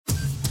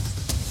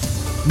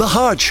The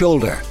Hard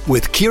Shoulder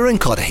with Kieran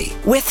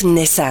with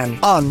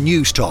Nissan on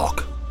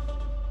Newstalk.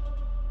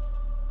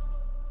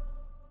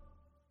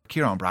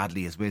 Ciaran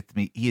Bradley is with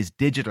me. He is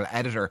digital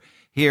editor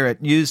here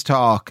at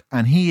Newstalk,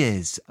 and he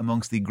is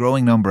amongst the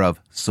growing number of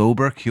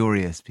sober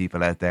curious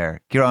people out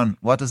there. Kieran,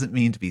 what does it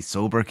mean to be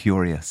sober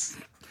curious?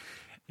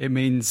 It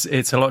means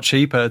it's a lot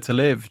cheaper to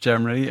live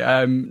generally.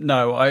 I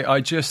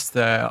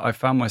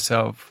found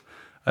myself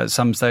at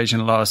some stage in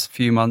the last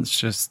few months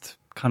just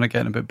kind of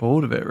getting a bit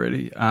bored of it,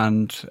 really.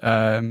 And,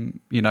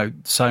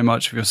 so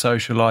much of your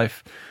social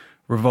life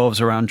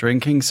revolves around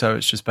drinking. So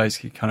it's just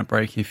basically kind of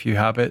breaking a few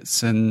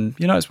habits. And,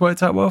 it's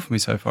worked out well for me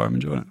so far. I'm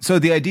enjoying it. So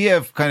the idea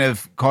of kind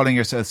of calling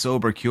yourself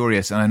sober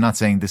curious, and I'm not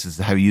saying this is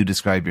how you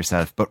describe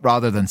yourself, but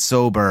rather than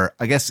sober,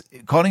 I guess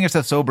calling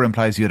yourself sober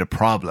implies you had a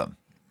problem.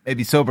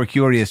 Maybe sober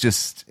curious,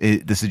 just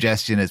the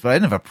suggestion is, well, I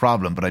didn't have a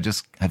problem, but I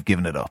just have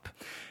given it up.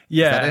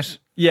 Yeah. Is that it?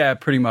 Yeah,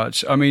 pretty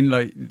much. I mean,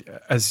 like,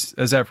 as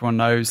everyone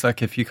knows,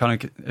 like if you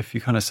kind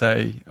of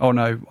say, "Oh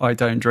no, I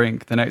don't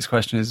drink," the next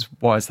question is,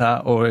 "Why is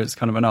that?" Or it's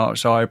kind of an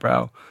arched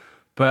eyebrow.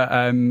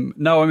 But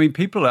no, I mean,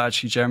 people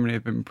actually generally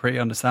have been pretty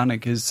understanding,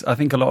 because I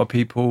think a lot of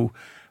people,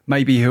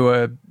 maybe who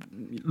are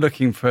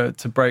looking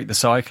to break the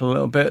cycle a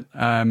little bit,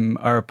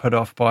 are put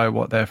off by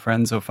what their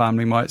friends or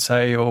family might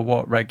say, or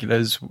what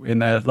regulars in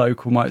their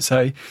local might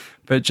say.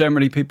 But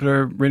generally, people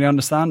are really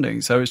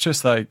understanding. So it's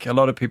just like a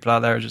lot of people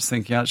out there are just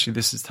thinking, actually,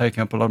 this is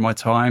taking up a lot of my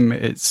time.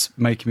 It's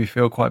making me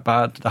feel quite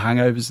bad, the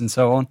hangovers and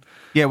so on.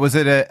 Yeah, was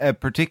it a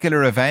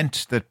particular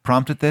event that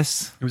prompted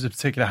this? It was a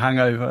particular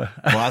hangover.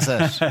 Was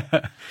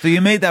it? So you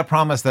made that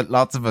promise that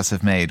lots of us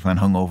have made when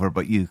hungover,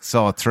 but you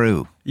saw it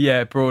through.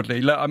 Yeah,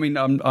 broadly. Look, I mean,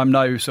 I'm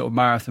no sort of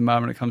marathon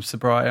man when it comes to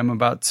sobriety. I'm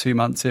about 2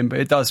 months in, but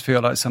it does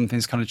feel like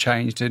something's kind of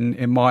changed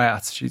in my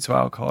attitude to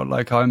alcohol.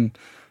 Like, I'm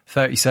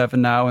 37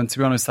 now, and to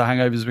be honest, the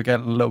hangovers were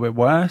getting a little bit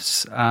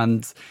worse.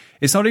 And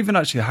it's not even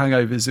actually the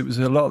hangovers. It was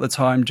a lot of the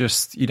time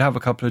just you'd have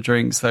a couple of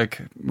drinks, like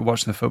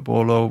watching the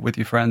football or with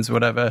your friends or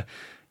whatever.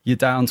 You're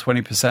down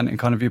 20% in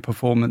kind of your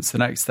performance the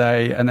next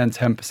day, and then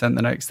 10%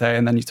 the next day,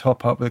 and then you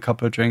top up with a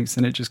couple of drinks,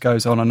 and it just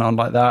goes on and on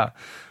like that.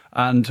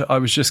 And I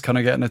was just kind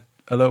of getting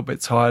a little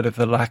bit tired of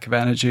the lack of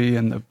energy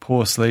and the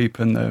poor sleep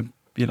and the,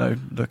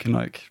 looking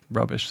like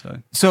rubbish.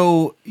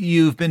 So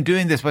you've been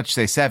doing this, what you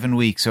say, 7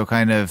 weeks, so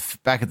kind of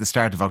back at the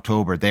start of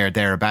October,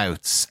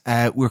 thereabouts.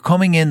 We're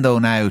coming in, though,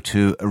 now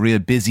to a real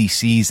busy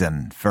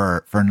season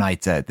for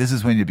nights out. This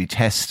is when you'll be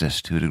tested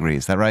to a degree,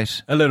 is that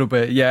right? A little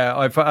bit, yeah.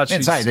 I've actually...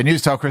 Inside, the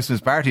Newstalk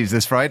Christmas parties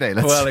this Friday.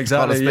 Well,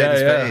 exactly,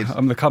 yeah.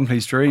 I'm the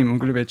company's dream. I'm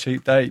going to be a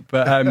cheap date.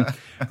 But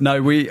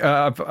no,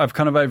 I've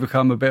kind of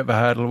overcome a bit of a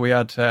hurdle. We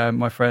had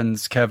my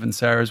friends Kev and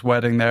Sarah's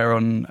wedding there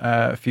on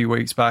a few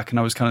weeks back, and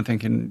I was kind of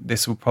thinking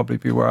this will probably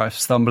be where I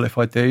stumble if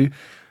I do.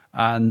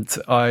 And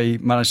I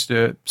managed to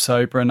do it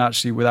sober and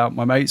actually without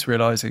my mates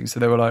realising. So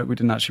they were like, we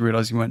didn't actually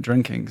realise you weren't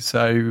drinking.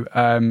 So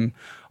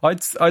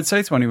I'd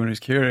say to anyone who's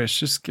curious,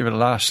 just give it a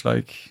lash,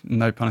 like,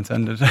 no pun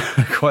intended,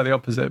 quite the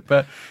opposite.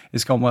 But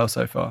it's gone well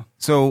so far.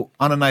 So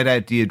on a night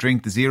out, do you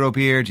drink the zero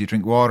beer? Do you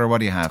drink water? What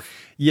do you have?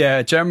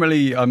 Yeah,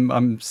 generally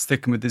I'm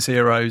sticking with the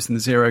zeros and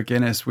the zero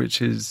Guinness,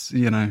 which is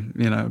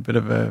a bit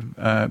of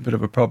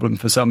a problem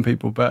for some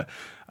people. But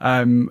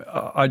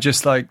I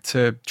just like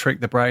to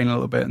trick the brain a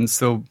little bit, and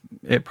still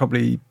it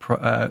probably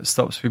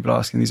stops people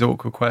asking these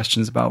awkward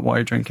questions about why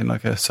you're drinking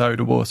like a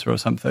soda water or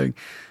something.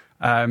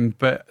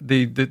 But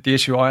the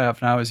issue I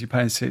have now is you're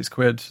paying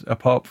 £6 a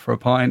pop for a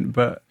pint,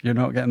 but you're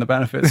not getting the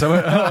benefits of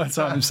it all the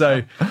time. So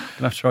I'm going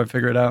to have to try and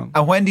figure it out.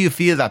 And when do you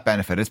feel that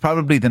benefit? It's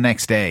probably the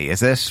next day,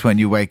 is it? When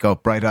you wake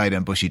up bright-eyed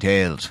and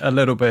bushy-tailed? A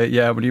little bit,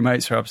 yeah. When your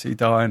mates are absolutely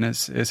dying,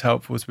 it's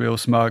helpful to be all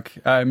smug.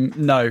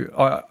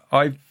 No,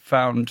 I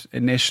found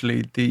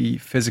initially the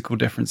physical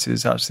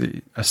differences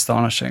actually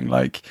astonishing.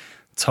 Like,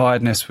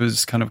 tiredness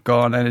was kind of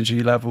gone,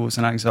 energy levels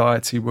and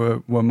anxiety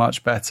were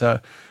much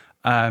better.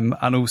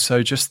 And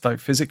also just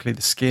like physically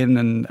the skin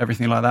and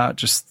everything like that,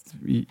 just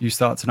you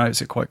start to notice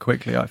it quite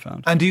quickly, I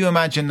found. And do you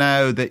imagine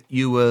now that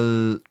you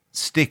will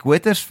stick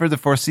with it for the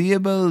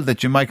foreseeable,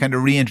 that you might kind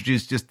of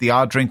reintroduce just the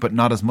odd drink but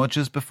not as much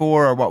as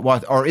before, or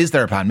what or is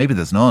there a plan? Maybe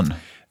there's none.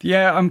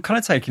 Yeah, I'm kind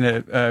of taking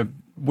it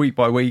week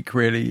by week,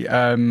 really.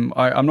 I'm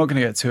not going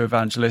to get too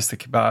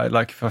evangelistic about it.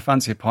 Like, if I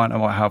fancy a pint, I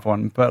might have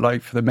one, but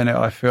like for the minute,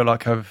 I feel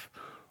like I've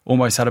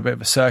almost had a bit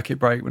of a circuit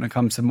break when it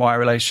comes to my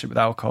relationship with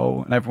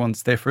alcohol, and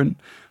everyone's different.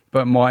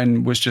 But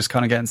mine was just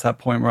kind of getting to that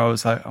point where I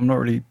was like, I'm not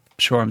really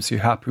sure I'm too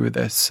happy with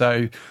this.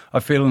 So I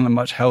feel in a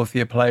much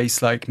healthier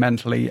place, like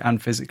mentally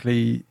and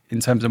physically,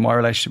 in terms of my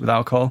relationship with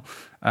alcohol.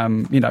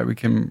 We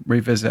can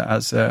revisit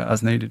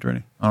as needed,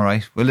 really. All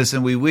right. Well,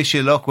 listen, we wish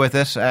you luck with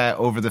it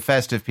over the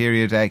festive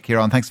period,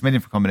 Kieran. Thanks a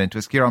million for coming in to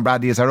us. Ciaran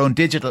Bradley is our own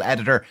digital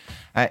editor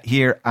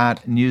here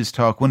at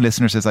Newstalk. One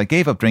listener says, I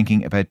gave up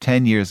drinking about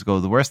 10 years ago.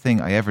 The worst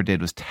thing I ever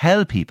did was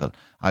tell people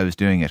I was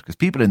doing it, because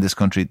people in this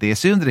country, they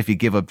assume that if you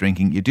give up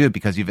drinking, you do it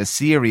because you have a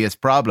serious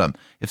problem.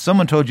 If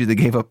someone told you they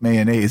gave up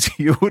mayonnaise,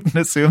 you wouldn't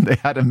assume they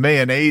had a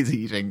mayonnaise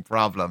eating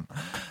problem.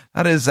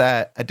 That is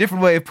a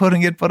different way of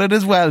putting it, but it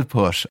is well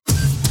put.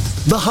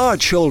 The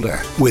Hard Shoulder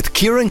with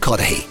Kieran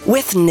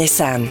with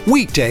Nissan.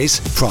 Weekdays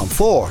from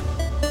 4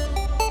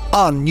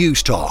 on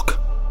Newstalk.